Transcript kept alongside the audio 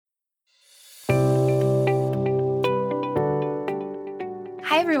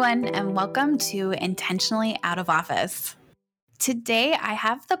everyone, and welcome to Intentionally Out of Office. Today, I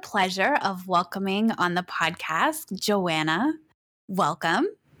have the pleasure of welcoming on the podcast Joanna. Welcome.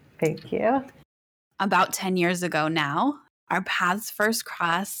 Thank you. About 10 years ago now, our paths first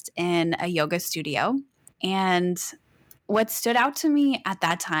crossed in a yoga studio. And what stood out to me at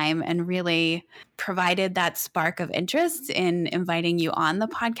that time and really provided that spark of interest in inviting you on the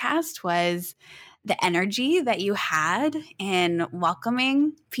podcast was the energy that you had in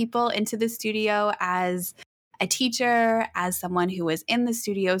welcoming people into the studio as a teacher, as someone who was in the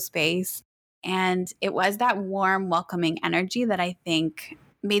studio space. And it was that warm, welcoming energy that I think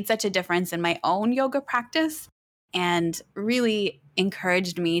made such a difference in my own yoga practice and really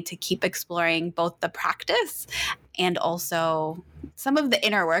encouraged me to keep exploring both the practice and also some of the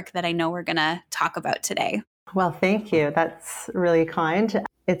inner work that I know we're going to talk about today. Well, thank you. That's really kind.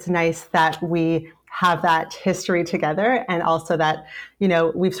 It's nice that we have that history together and also that,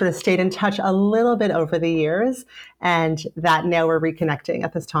 we've sort of stayed in touch a little bit over the years and that now we're reconnecting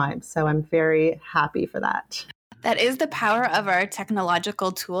at this time. So I'm very happy for that. That is the power of our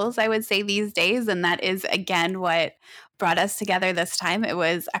technological tools, I would say, these days. And that is, again, what brought us together this time. It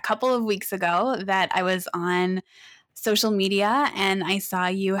was a couple of weeks ago that I was on social media and I saw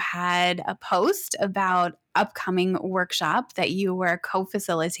you had a post about upcoming workshop that you were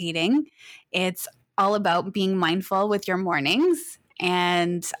co-facilitating. It's all about being mindful with your mornings.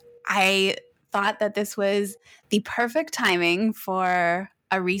 And I thought that this was the perfect timing for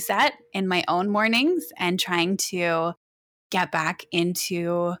a reset in my own mornings and trying to get back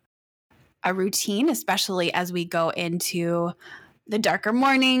into a routine, especially as we go into the darker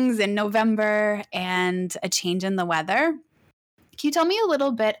mornings in November and a change in the weather. Can you tell me a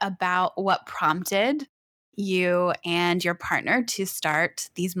little bit about what prompted you and your partner to start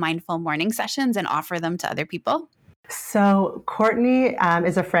these mindful morning sessions and offer them to other people? So Courtney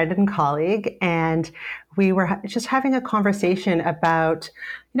is a friend and colleague, and we were just having a conversation about,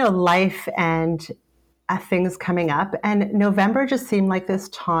 life and things coming up. And November just seemed like this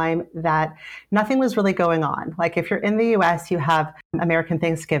time that nothing was really going on. Like if you're in the US, you have American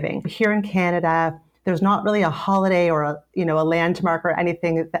Thanksgiving. Here in Canada, there's not really a holiday or a landmark or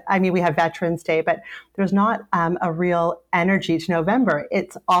anything. We have Veterans Day, but there's not a real energy to November.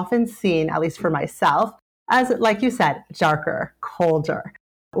 It's often seen, at least for myself, as, like you said, darker, colder.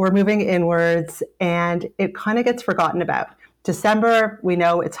 We're moving inwards and it kind of gets forgotten about. December, we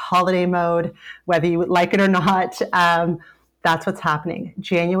know it's holiday mode, whether you like it or not. That's what's happening.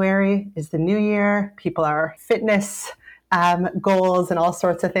 January is the new year. People are fitness goals and all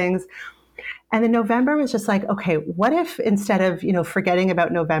sorts of things. And then November was just like, okay, what if instead of, forgetting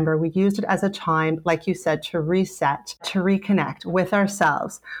about November, we used it as a time, like you said, to reset, to reconnect with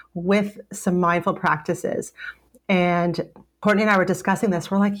ourselves, with some mindful practices. And Courtney and I were discussing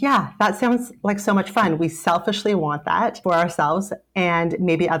this. We're like, yeah, that sounds like so much fun. We selfishly want that for ourselves and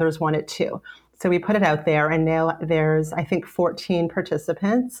maybe others want it too. So we put it out there and now there's, I think, 14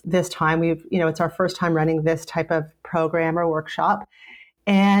 participants. This time it's our first time running this type of program or workshop.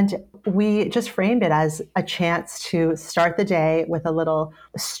 And we just framed it as a chance to start the day with a little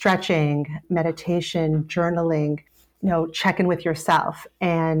stretching, meditation, journaling, check in with yourself.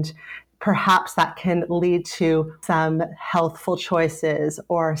 And perhaps that can lead to some healthful choices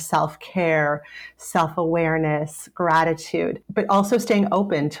or self-care, self-awareness, gratitude, but also staying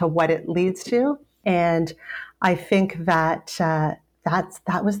open to what it leads to. And I think that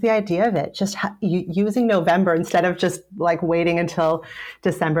that was the idea of it. Just using November instead of just like waiting until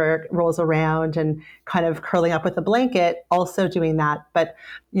December rolls around and kind of curling up with a blanket, also doing that. But,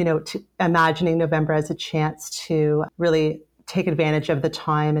 imagining November as a chance to really take advantage of the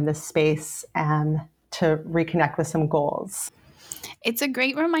time and the space and to reconnect with some goals. It's a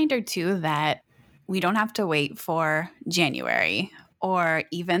great reminder too that we don't have to wait for January or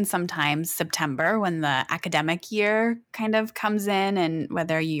even sometimes September when the academic year kind of comes in, and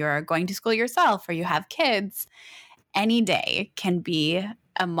whether you're going to school yourself or you have kids, any day can be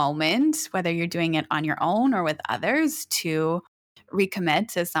a moment, whether you're doing it on your own or with others, to recommit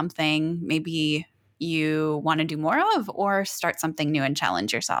to something maybe you want to do more of or start something new and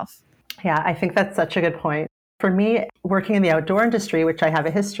challenge yourself. Yeah, I think that's such a good point. For me, working in the outdoor industry, which I have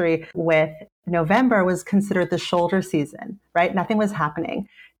a history with, November was considered the shoulder season, right? Nothing was happening.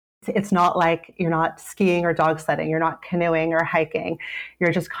 It's not like you're not skiing or dog sledding, you're not canoeing or hiking.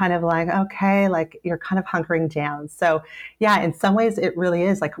 You're just kind of like, okay, like you're kind of hunkering down. So yeah, in some ways it really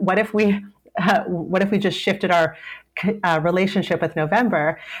is like, what if we what if we just shifted our relationship with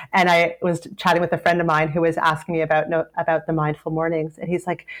November? And I was chatting with a friend of mine who was asking me about the mindful mornings. And he's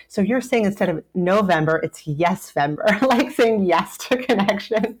like, so you're saying instead of November, it's Yes-vember, like saying yes to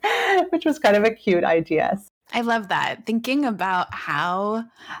connection, which was kind of a cute idea. I love that. Thinking about how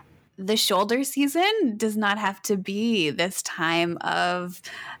the shoulder season does not have to be this time of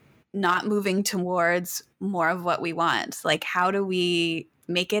not moving towards more of what we want. Like, how do we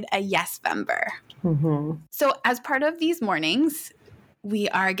make it a Yes-vember? Mm-hmm. So as part of these mornings, we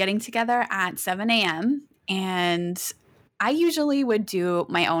are getting together at 7 a.m. and I usually would do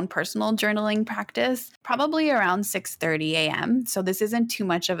my own personal journaling practice probably around 6:30 a.m. So this isn't too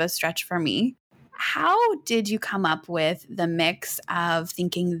much of a stretch for me. How did you come up with the mix of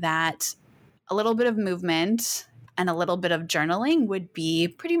thinking that a little bit of movement and a little bit of journaling would be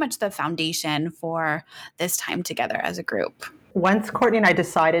pretty much the foundation for this time together as a group? Once Courtney and I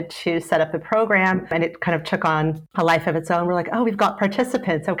decided to set up the program and it kind of took on a life of its own, we're like, oh, we've got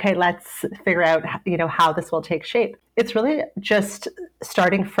participants. Okay, let's figure out, how this will take shape. It's really just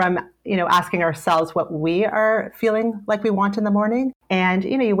starting from, asking ourselves what we are feeling like we want in the morning. And,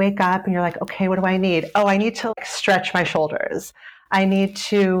 you wake up and you're like, okay, what do I need? Oh, I need to stretch my shoulders. I need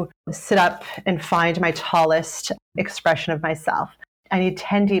to sit up and find my tallest expression of myself. I need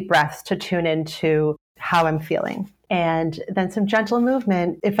 10 deep breaths to tune into how I'm feeling. And then some gentle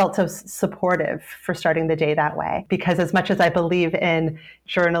movement. It felt so supportive for starting the day that way, because as much as I believe in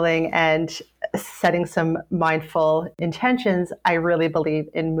journaling and setting some mindful intentions, I really believe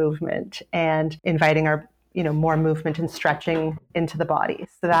in movement and inviting our more movement and stretching into the body.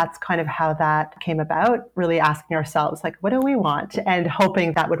 So that's kind of how that came about, really asking ourselves, like, what do we want? And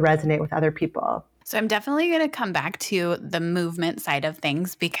hoping that would resonate with other people. So I'm definitely going to come back to the movement side of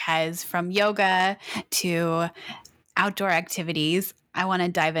things, because from yoga to outdoor activities, I want to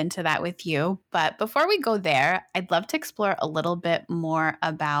dive into that with you. But before we go there, I'd love to explore a little bit more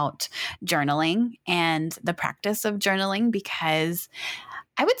about journaling and the practice of journaling, because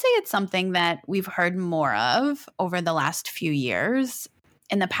I would say it's something that we've heard more of over the last few years.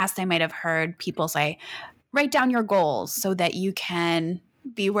 In the past, I might have heard people say, write down your goals so that you can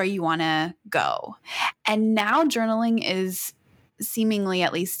be where you want to go. And now journaling is seemingly,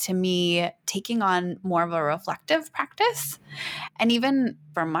 at least to me, taking on more of a reflective practice. And even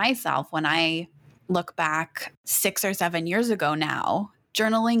for myself, when I look back 6 or 7 years ago now,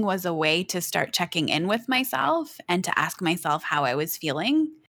 journaling was a way to start checking in with myself and to ask myself how I was feeling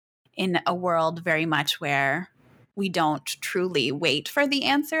in a world very much where we don't truly wait for the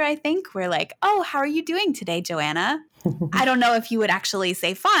answer, I think. We're like, oh, how are you doing today, Joanna? I don't know if you would actually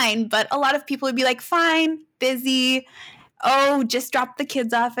say fine, but a lot of people would be like, fine, busy. Oh, just dropped the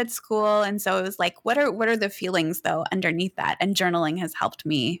kids off at school. And so it was like, what are the feelings though underneath that? And journaling has helped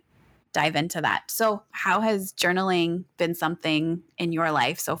me dive into that. So how has journaling been something in your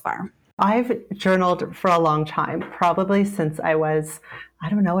life so far? I've journaled for a long time, probably since I was,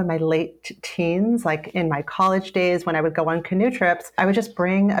 in my late teens, like in my college days when I would go on canoe trips. I would just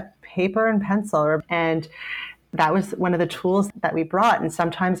bring a paper and pencil, and that was one of the tools that we brought. And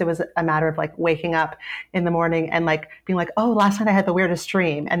sometimes it was a matter of like waking up in the morning and like being like, oh, last night I had the weirdest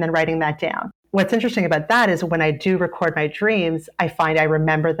dream, and then writing that down. What's interesting about that is when I do record my dreams, I find I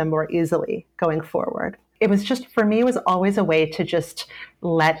remember them more easily going forward. It was just, for me, it was always a way to just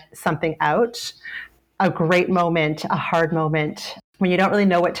let something out, a great moment, a hard moment, when you don't really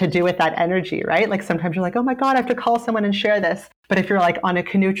know what to do with that energy, right? Like sometimes you're like, oh my God, I have to call someone and share this. But if you're like on a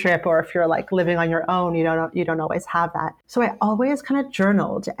canoe trip, or if you're like living on your own, you don't always have that. So I always kind of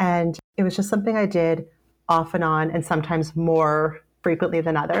journaled, and it was just something I did off and on, and sometimes more frequently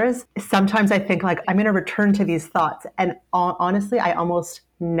than others. Sometimes I think like I'm going to return to these thoughts, and honestly, I almost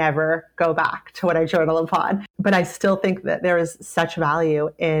never go back to what I journal upon. But I still think that there is such value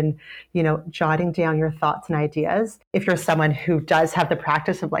in, jotting down your thoughts and ideas. If you're someone who does have the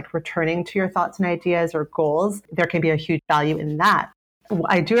practice of like returning to your thoughts and ideas or goals, there can be a huge value in that.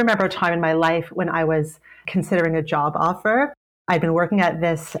 I do remember a time in my life when I was considering a job offer. I'd been working at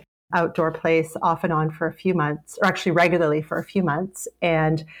this outdoor place off and on for a few months, or actually regularly for a few months,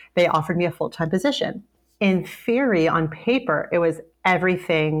 and they offered me a full-time position. In theory, on paper, it was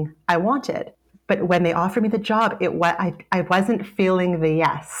everything I wanted. But when they offered me the job, I wasn't feeling the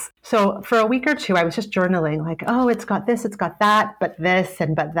yes. So for a week or two, I was just journaling like, oh, it's got this, it's got that, but this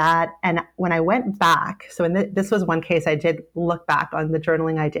and but that. And when I went back, so this was one case I did look back on the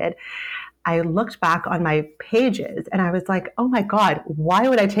journaling I did. I looked back on my pages and I was like, oh my God, why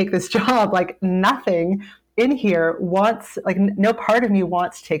would I take this job? Like nothing in here wants, like no part of me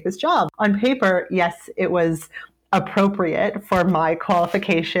wants to take this job. On paper, yes, it was appropriate for my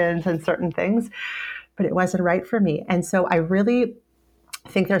qualifications and certain things, but it wasn't right for me. And so I really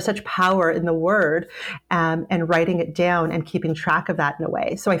think there's such power in the word, and writing it down and keeping track of that in a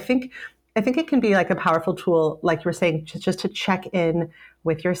way. So I think it can be like a powerful tool, like you were saying, just to check in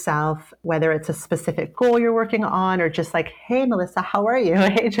with yourself, whether it's a specific goal you're working on or just like, hey, Melissa, how are you?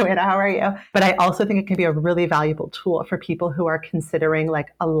 Hey, Joanna, how are you? But I also think it can be a really valuable tool for people who are considering like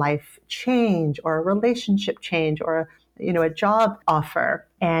a life change or a relationship change or a job offer,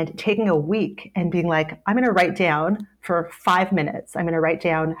 and taking a week and being like, I'm going to write down for 5 minutes. I'm going to write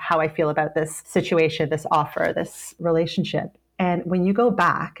down how I feel about this situation, this offer, this relationship. And when you go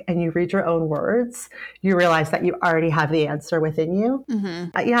back and you read your own words, you realize that you already have the answer within you. Mm-hmm.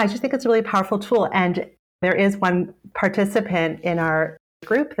 I just think it's a really powerful tool. And there is one participant in our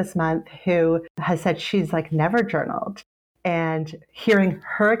group this month who has said she's like never journaled. And hearing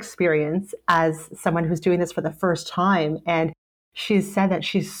her experience as someone who's doing this for the first time, and she's said that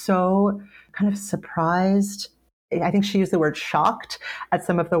she's so kind of surprised. I think she used the word shocked at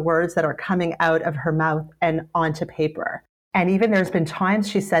some of the words that are coming out of her mouth and onto paper. And even there's been times,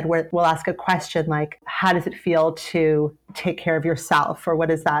 she said, where we'll ask a question like, how does it feel to take care of yourself? Or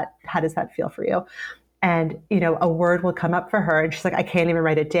how does that feel for you? And, a word will come up for her and she's like, I can't even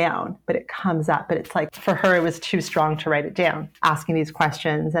write it down, but it comes up. But it's like, for her, it was too strong to write it down, asking these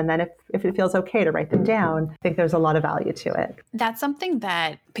questions. And then if it feels okay to write them down, I think there's a lot of value to it. That's something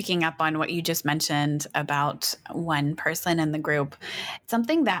that, picking up on what you just mentioned about one person in the group,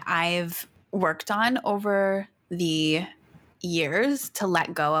 something that I've worked on over the years to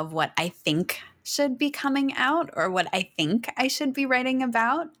let go of what I think should be coming out or what I think I should be writing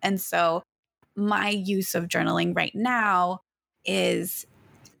about. And so my use of journaling right now is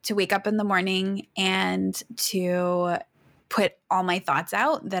to wake up in the morning and to put all my thoughts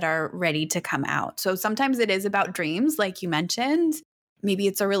out that are ready to come out. So sometimes it is about dreams, like you mentioned. Maybe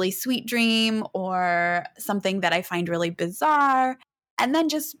it's a really sweet dream or something that I find really bizarre. And then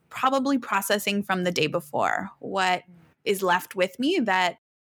just probably processing from the day before what is left with me that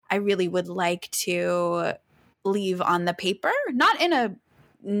I really would like to leave on the paper, not in a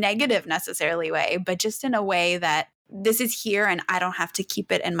negative necessarily way, but just in a way that this is here and I don't have to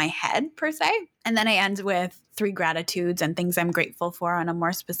keep it in my head per se. And then I end with 3 gratitudes and things I'm grateful for on a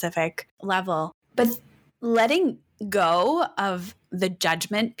more specific level. But letting go of the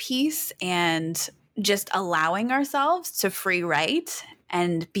judgment piece and just allowing ourselves to free write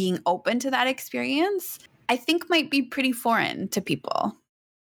and being open to that experience, I think might be pretty foreign to people.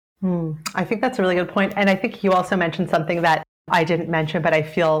 I think that's a really good point. And I think you also mentioned something that I didn't mention, but I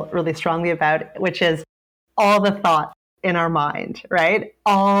feel really strongly about, which is all the thoughts in our mind, right?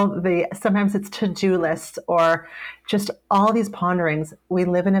 Sometimes it's to-do lists or just all these ponderings. We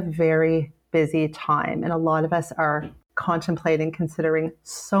live in a very busy time, and a lot of us are contemplating, considering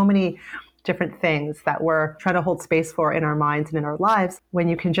so many different things that we're trying to hold space for in our minds and in our lives. When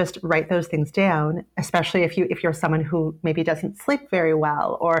you can just write those things down, especially if you're someone who maybe doesn't sleep very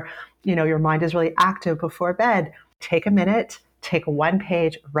well, or your mind is really active before bed, take a minute, take 1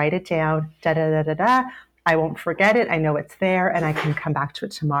 page, write it down, da da da da da. I won't forget it. I know it's there and I can come back to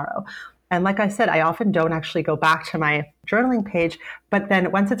it tomorrow. And like I said, I often don't actually go back to my journaling page, but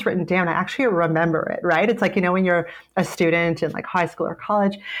then once it's written down, I actually remember it, right? It's like, when you're a student in like high school or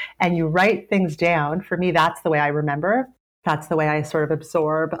college and you write things down, for me, that's the way I remember. That's the way I sort of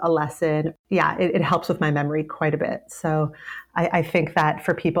absorb a lesson. Yeah, it helps with my memory quite a bit. So I think that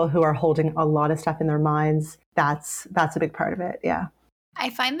for people who are holding a lot of stuff in their minds, that's a big part of it. Yeah. I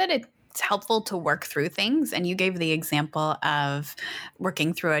find that it's helpful to work through things. And you gave the example of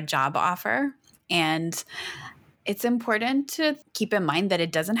working through a job offer. And it's important to keep in mind that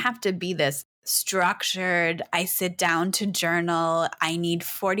it doesn't have to be this structured, I sit down to journal, I need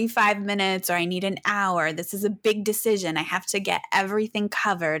 45 minutes or I need an hour. This is a big decision. I have to get everything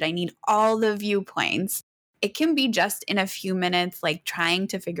covered. I need all the viewpoints. It can be just in a few minutes, like trying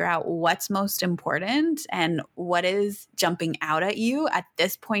to figure out what's most important and what is jumping out at you at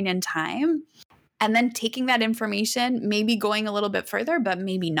this point in time. And then taking that information, maybe going a little bit further, but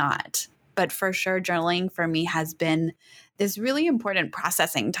maybe not. But for sure, journaling for me has been this really important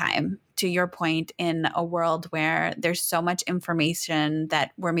processing time, to your point, in a world where there's so much information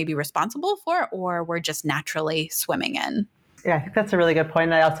that we're maybe responsible for or we're just naturally swimming in. Yeah, I think that's a really good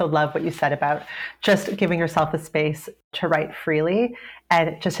point. And I also love what you said about just giving yourself the space to write freely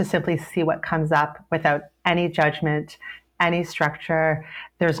and just to simply see what comes up without any judgment any structure.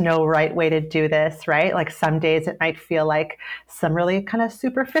 There's no right way to do this, right? Like some days it might feel like some really kind of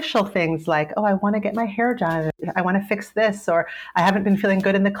superficial things like, oh, I want to get my hair done. I want to fix this, or I haven't been feeling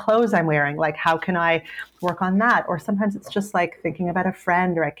good in the clothes I'm wearing. Like, how can I work on that? Or sometimes it's just like thinking about a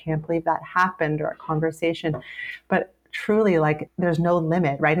friend, or I can't believe that happened, or a conversation. But truly, like, there's no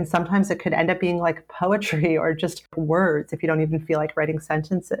limit, right? And sometimes it could end up being like poetry or just words if you don't even feel like writing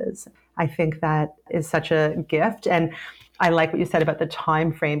sentences. I think that is such a gift. And I like what you said about the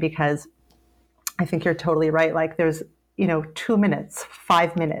time frame, because I think you're totally right. Like, there's 2 minutes,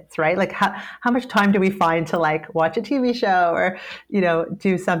 5 minutes, right? Like, how much time do we find to like watch a TV show or,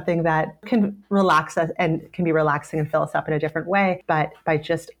 do something that can relax us and can be relaxing and fill us up in a different way. But by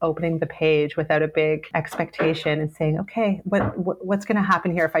just opening the page without a big expectation and saying, okay, what's going to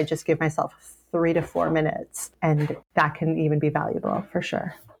happen here if I just give myself 3 to 4 minutes? And that can even be valuable for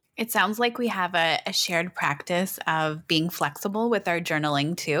sure. It sounds like we have a shared practice of being flexible with our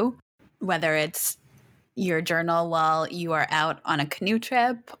journaling too, whether it's your journal while you are out on a canoe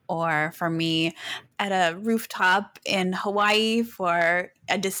trip, or for me at a rooftop in Hawaii for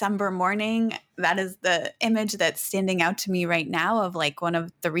a December morning. That is the image that's standing out to me right now of like one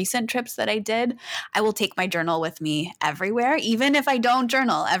of the recent trips that I did. I will take my journal with me everywhere, even if I don't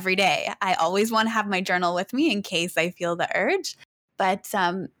journal every day. I always want to have my journal with me in case I feel the urge. But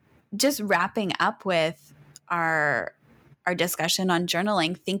just wrapping up with our discussion on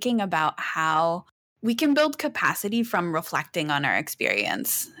journaling, thinking about how we can build capacity from reflecting on our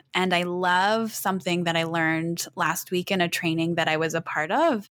experience. And I love something that I learned last week in a training that I was a part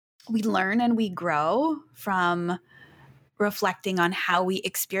of. We learn and we grow from reflecting on how we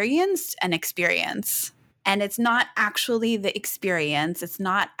experienced an experience. And it's not actually the experience. It's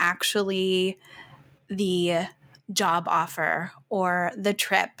not actually the job offer or the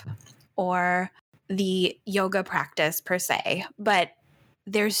trip or the yoga practice per se, but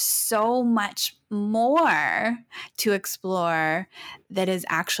there's so much more to explore that is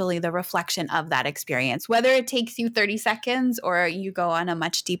actually the reflection of that experience. Whether it takes you 30 seconds or you go on a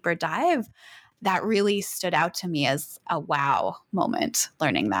much deeper dive, that really stood out to me as a wow moment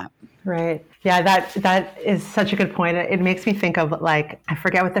learning that. Right. Yeah, that is such a good point. It makes me think of, like, I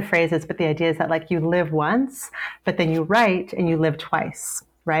forget what the phrase is, but the idea is that like you live once, but then you write and you live twice.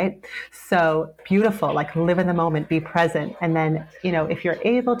 Right? So beautiful, like live in the moment, be present. And then, if you're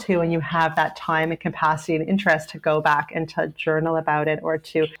able to, and you have that time and capacity and interest to go back and to journal about it, or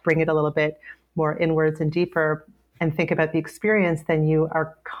to bring it a little bit more inwards and deeper and think about the experience, then you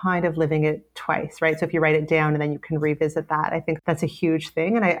are kind of living it twice, right? So if you write it down and then you can revisit that, I think that's a huge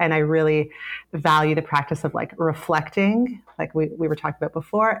thing. And I really value the practice of like reflecting, like we were talking about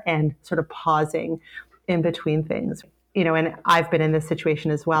before, and sort of pausing in between things. And I've been in this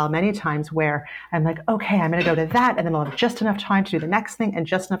situation as well many times where I'm like, okay, I'm going to go to that, and then I'll have just enough time to do the next thing and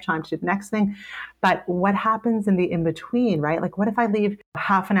just enough time to do the next thing. But what happens in the in-between, right? Like, what if I leave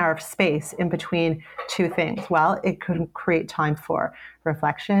half an hour of space in between two things? Well, it could create time for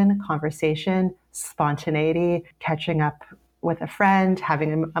reflection, conversation, spontaneity, catching up with a friend,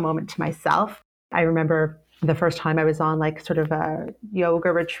 having a moment to myself. I remember the first time I was on like sort of a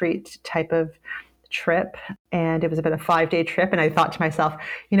yoga retreat type of trip, and it was about a 5-day trip. And I thought to myself,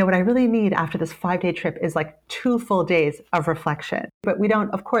 what I really need after this 5-day trip is like 2 full days of reflection. But we don't,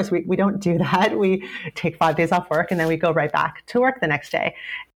 of course, we don't do that. We take 5 days off work and then we go right back to work the next day.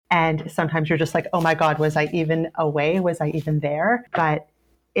 And sometimes you're just like, oh my God, was I even away? Was I even there? But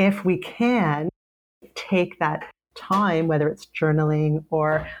if we can take that time, whether it's journaling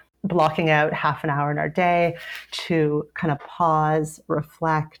or blocking out half an hour in our day to kind of pause,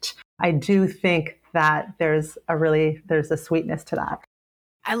 reflect, I do think that there's a sweetness to that.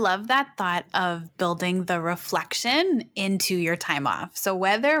 I love that thought of building the reflection into your time off. So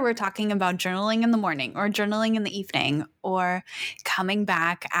whether we're talking about journaling in the morning or journaling in the evening or coming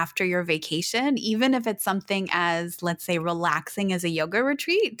back after your vacation, even if it's something as, let's say, relaxing as a yoga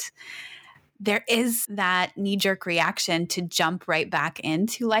retreat, there is that knee-jerk reaction to jump right back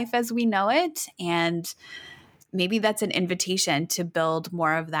into life as we know it. And maybe that's an invitation to build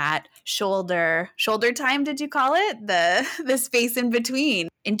more of that shoulder time, did you call it? The space in between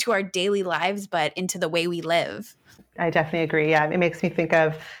into our daily lives, but into the way we live. I definitely agree. Yeah, it makes me think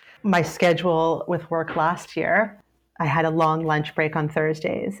of my schedule with work last year. I had a long lunch break on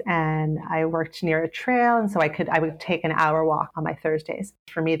Thursdays, and I worked near a trail, and so I would take an hour walk on my Thursdays.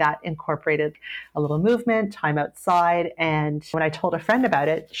 For me, that incorporated a little movement, time outside. And when I told a friend about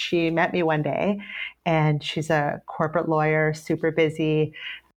it, she met me one day, and she's a corporate lawyer, super busy,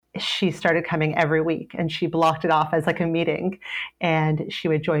 she started coming every week, and she blocked it off as like a meeting, and she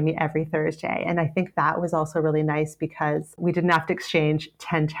would join me every Thursday. And I think that was also really nice because we didn't have to exchange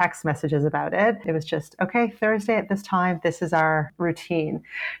 10 text messages about it. It was just, okay, Thursday at this time, this is our routine.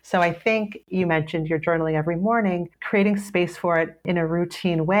 So I think you mentioned you're journaling every morning, creating space for it in a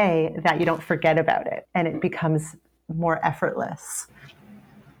routine way that you don't forget about it and it becomes more effortless.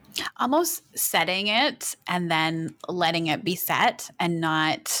 Almost setting it and then letting it be set and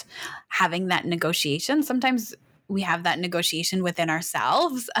not having that negotiation. Sometimes we have that negotiation within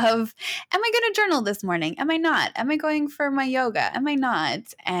ourselves of, am I going to journal this morning? Am I not? Am I going for my yoga? Am I not?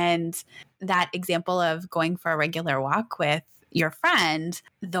 And that example of going for a regular walk with your friend,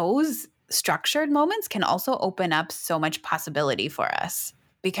 those structured moments can also open up so much possibility for us,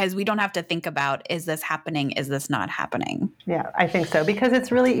 because we don't have to think about, is this happening? Is this not happening? Yeah, I think so. Because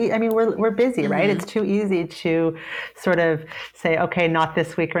it's really, I mean, we're busy, right? It's too easy to sort of say, okay, not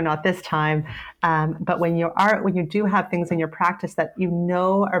this week or not this time. But when you do have things in your practice that you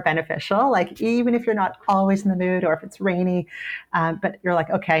know are beneficial, like even if you're not always in the mood or if it's rainy, but you're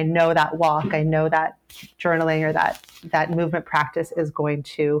like, okay, I know that walk, I know that journaling or that movement practice is going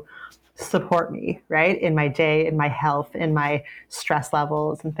to support me, right? In my day, in my health, in my stress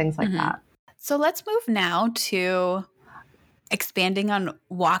levels and things like that. So let's move now to expanding on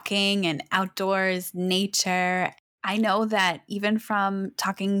walking and outdoors, nature. I know that even from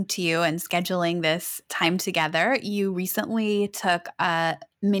talking to you and scheduling this time together, you recently took a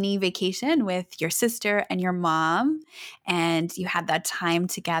mini vacation with your sister and your mom, and you had that time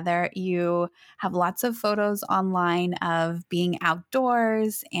together. You have lots of photos online of being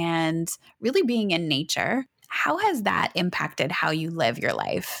outdoors and really being in nature. How has that impacted how you live your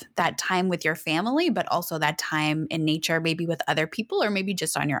life? That time with your family, but also that time in nature, maybe with other people or maybe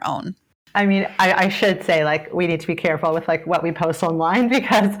just on your own? I mean, I should say, like, we need to be careful with like what we post online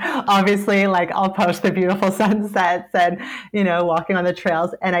because obviously, like, I'll post the beautiful sunsets and, walking on the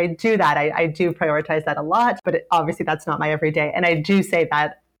trails. And I do that. I do prioritize that a lot, but obviously that's not my everyday. And I do say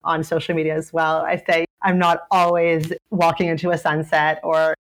that on social media as well. I say I'm not always walking into a sunset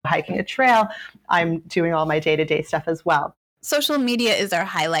or hiking a trail. I'm doing all my day-to-day stuff as well. Social media is our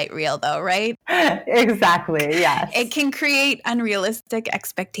highlight reel, though, right? Exactly, yes. It can create unrealistic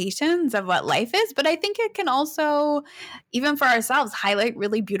expectations of what life is, but I think it can also, even for ourselves, highlight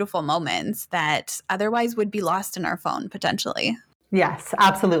really beautiful moments that otherwise would be lost in our phone, potentially. Yes,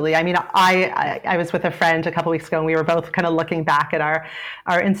 absolutely. I mean, I was with a friend a couple weeks ago, and we were both kind of looking back at our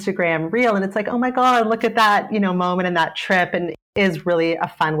Instagram reel, and it's like, oh my God, look at that, moment and that trip, and is really a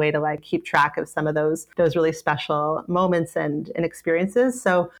fun way to like keep track of some of those really special moments and experiences.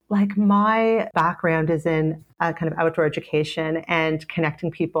 So like my background is in kind of outdoor education and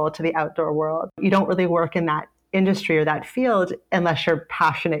connecting people to the outdoor world. You don't really work in that industry or that field unless you're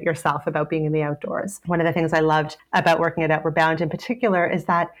passionate yourself about being in the outdoors. One of the things I loved about working at Outward Bound in particular is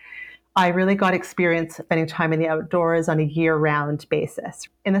that I really got experience spending time in the outdoors on a year-round basis.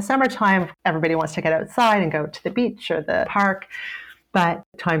 In the summertime, everybody wants to get outside and go to the beach or the park. But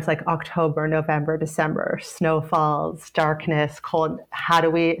times like October, November, December, snowfalls, darkness, cold, how do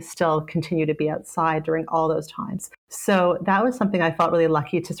we still continue to be outside during all those times? So that was something I felt really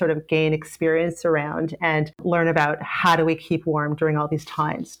lucky to sort of gain experience around and learn about how do we keep warm during all these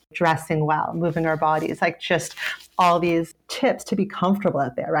times, dressing well, moving our bodies, like just all these tips to be comfortable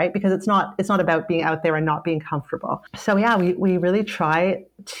out there, right? Because it's not about being out there and not being comfortable. So yeah, we really try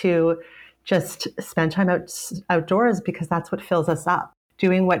to just spend time outdoors because that's what fills us up,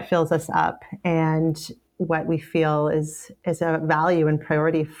 doing what fills us up and what we feel is a value and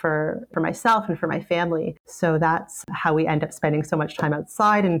priority for myself and for my family. So that's how we end up spending so much time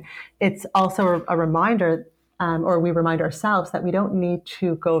outside. And it's also a reminder, or we remind ourselves that we don't need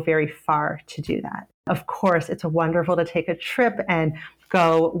to go very far to do that. Of course, it's wonderful to take a trip and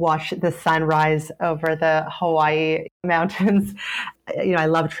go watch the sunrise over the Hawaii mountains. I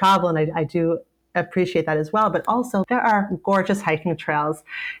love travel and I do appreciate that as well. But also there are gorgeous hiking trails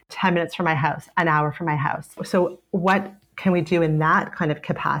 10 minutes from my house, an hour from my house. So what can we do in that kind of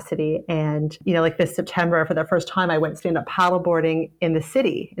capacity? And, like this September, for the first time, I went stand-up paddleboarding in the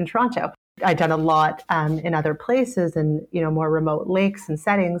city in Toronto. I'd done a lot in other places and, more remote lakes and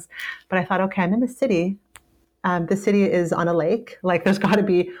settings. But I thought, okay, I'm in the city. The city is on a lake. Like there's got to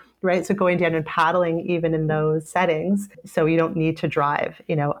be, right? So going down and paddling even in those settings. So you don't need to drive,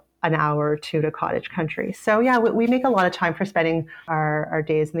 an hour or two to cottage country. So yeah, we make a lot of time for spending our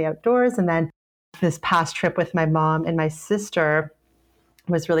days in the outdoors. And then this past trip with my mom and my sister,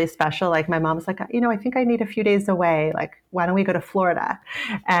 was really special. Like my mom was like, I think I need a few days away. Like, why don't we go to Florida?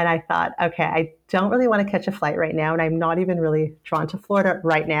 And I thought, okay, I don't really want to catch a flight right now. And I'm not even really drawn to Florida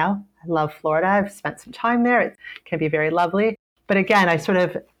right now. I love Florida. I've spent some time there. It can be very lovely. But again, I sort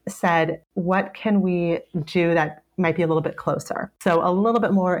of said, what can we do that might be a little bit closer? So a little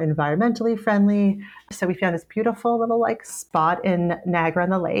bit more environmentally friendly. So we found this beautiful little like spot in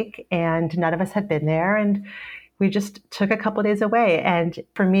Niagara-on-the-Lake, and none of us had been there. And we just took a couple of days away. And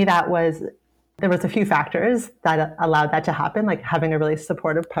for me, there was a few factors that allowed that to happen, like having a really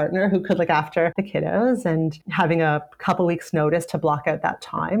supportive partner who could look after the kiddos and having a couple weeks notice to block out that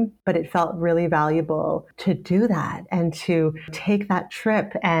time. But it felt really valuable to do that and to take that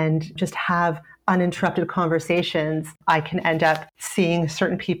trip and just have uninterrupted conversations. I can end up seeing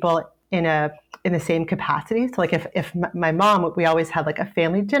certain people in the same capacity. So like if my mom, we always had like a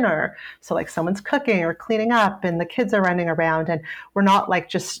family dinner. So like someone's cooking or cleaning up and the kids are running around, and we're not like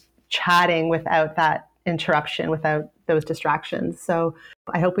just chatting without that interruption, without those distractions. So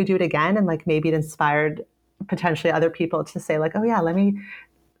I hope we do it again. And like maybe it inspired potentially other people to say like, oh yeah, let me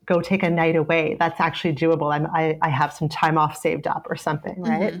go take a night away. That's actually doable. I have some time off saved up or something,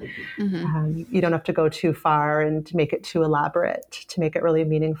 right? Mm-hmm. Mm-hmm. You don't have to go too far and make it too elaborate to make it really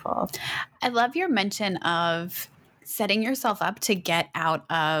meaningful. I love your mention of setting yourself up to get out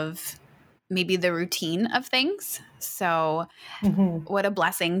of maybe the routine of things. So what a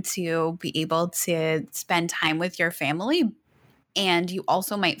blessing to be able to spend time with your family. And you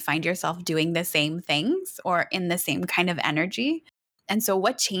also might find yourself doing the same things or in the same kind of energy. And so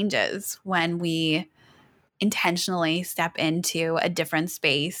what changes when we intentionally step into a different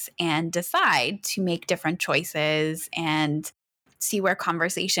space and decide to make different choices and see where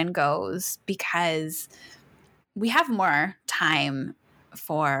conversation goes, because we have more time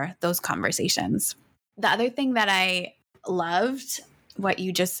for those conversations. The other thing that I loved what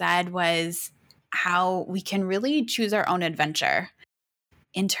you just said was how we can really choose our own adventure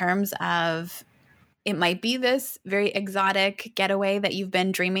in terms of it might be this very exotic getaway that you've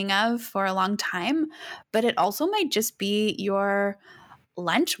been dreaming of for a long time, but it also might just be your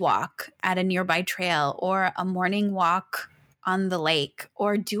lunch walk at a nearby trail or a morning walk on the lake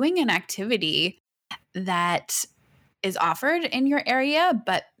or doing an activity that is offered in your area,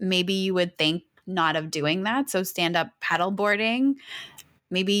 but maybe you would think not of doing that. So stand-up paddleboarding,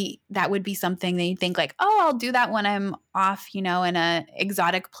 maybe that would be something that you think like, oh, I'll do that when I'm off, in an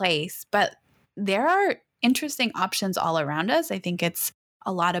exotic place. But there are interesting options all around us. I think it's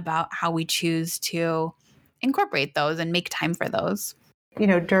a lot about how we choose to incorporate those and make time for those.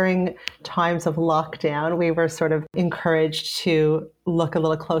 During times of lockdown, we were sort of encouraged to look a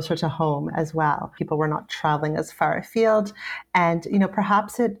little closer to home as well. People were not traveling as far afield. And,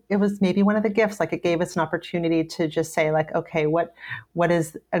 perhaps it was maybe one of the gifts, like it gave us an opportunity to just say like, okay, what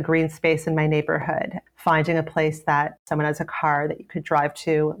is a green space in my neighborhood? Finding a place that someone has a car that you could drive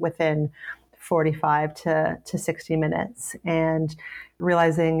to within 45 to 60 minutes, and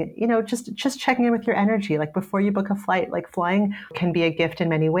realizing, just checking in with your energy, like before you book a flight. Like flying can be a gift in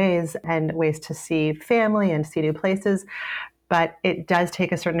many ways and ways to see family and see new places, but it does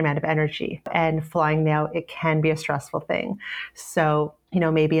take a certain amount of energy, and flying now, it can be a stressful thing. So,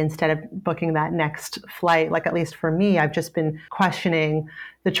 maybe instead of booking that next flight, like at least for me, I've just been questioning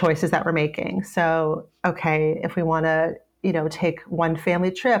the choices that we're making. So, okay, if we want to take one family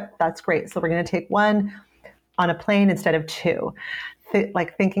trip, that's great. So we're going to take one on a plane instead of two.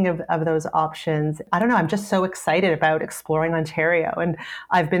 Like thinking of those options. I don't know. I'm just so excited about exploring Ontario. And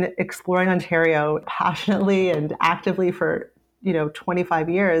I've been exploring Ontario passionately and actively for, 25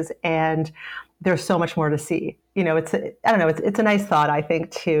 years. And there's so much more to see. It's a nice thought, I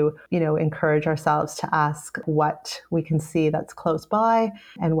think, to, encourage ourselves to ask what we can see that's close by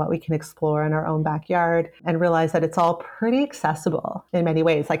and what we can explore in our own backyard, and realize that it's all pretty accessible in many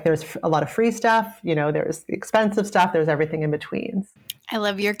ways. Like there's a lot of free stuff, there's the expensive stuff, there's everything in between. I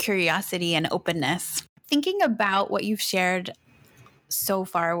love your curiosity and openness. Thinking about what you've shared so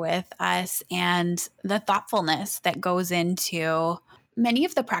far with us and the thoughtfulness that goes into many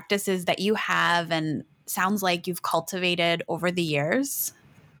of the practices that you have and sounds like you've cultivated over the years,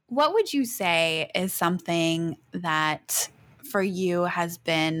 what would you say is something that for you has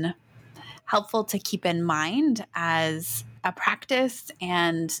been helpful to keep in mind as a practice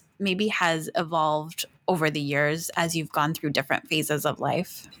and maybe has evolved over the years as you've gone through different phases of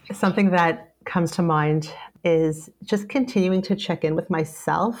life? Something that comes to mind is just continuing to check in with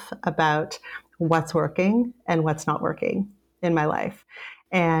myself about what's working and what's not working in my life.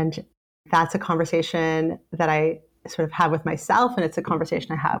 And that's a conversation that I sort of have with myself, and it's a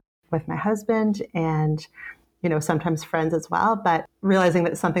conversation I have with my husband. And sometimes friends as well, but realizing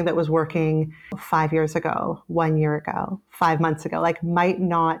that something that was working 5 years ago, 1 year ago, 5 months ago, like might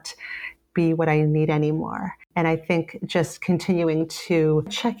not be what I need anymore. And I think just continuing to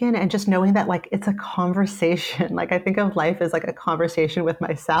check in and just knowing that like it's a conversation. Like I think of life as like a conversation with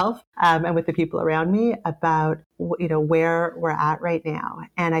myself and with the people around me about where we're at right now.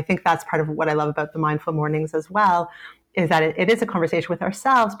 And I think that's part of what I love about the Mindful Mornings as well, is that it is a conversation with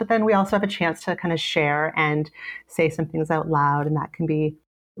ourselves, but then we also have a chance to kind of share and say some things out loud, and that can be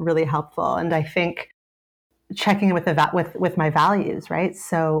really helpful. And I think checking in with my values, right?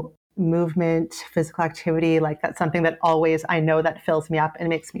 So movement, physical activity, like that's something that always I know that fills me up and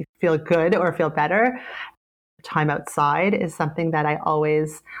makes me feel good or feel better. Time outside is something that I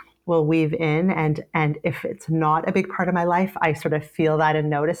always will weave in, and if it's not a big part of my life, I sort of feel that and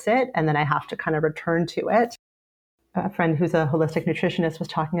notice it, and then I have to kind of return to it. A friend who's a holistic nutritionist was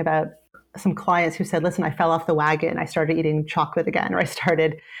talking about some clients who said, listen, I fell off the wagon. I started eating chocolate again, or I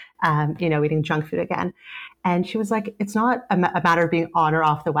started, eating junk food again. And she was like, it's not a matter of being on or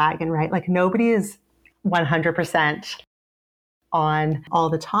off the wagon, right? Like nobody is 100% on all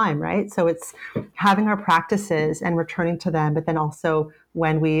the time, right? So it's having our practices and returning to them, but then also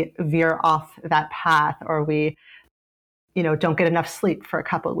when we veer off that path, or we don't get enough sleep for a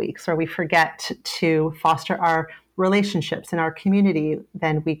couple of weeks, or we forget to foster our relationships in our community,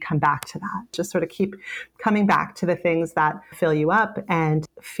 then we come back to that. Just sort of keep coming back to the things that fill you up and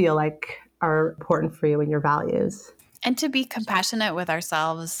feel like are important for you and your values. And to be compassionate with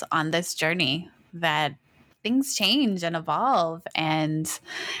ourselves on this journey, that things change and evolve. And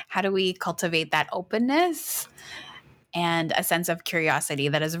how do we cultivate that openness and a sense of curiosity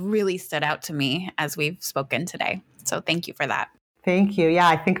that has really stood out to me as we've spoken today. So thank you for that. Thank you. Yeah,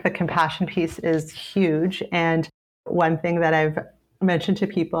 I think the compassion piece is huge. And one thing that I've mentioned to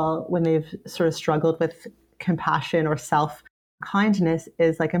people when they've sort of struggled with compassion or self-kindness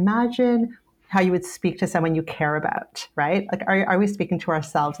is like, imagine how you would speak to someone you care about, right? Like, are we speaking to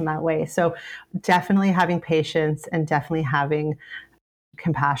ourselves in that way? So definitely having patience and definitely having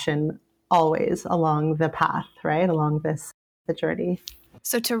compassion always along the path, right? Along the journey.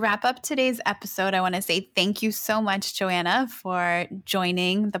 So to wrap up today's episode, I want to say thank you so much, Joanna, for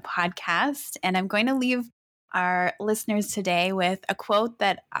joining the podcast. And I'm going to leave our listeners today with a quote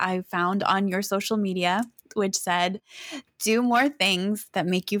that I found on your social media, which said, "Do more things that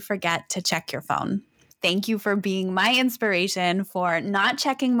make you forget to check your phone." Thank you for being my inspiration for not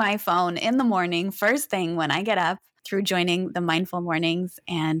checking my phone in the morning, first thing when I get up, through joining the Mindful Mornings.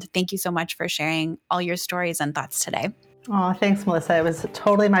 And thank you so much for sharing all your stories and thoughts today. Oh, thanks, Melissa. It was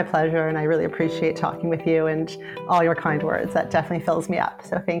totally my pleasure, and I really appreciate talking with you and all your kind words. That definitely fills me up.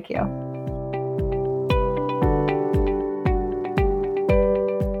 So thank you.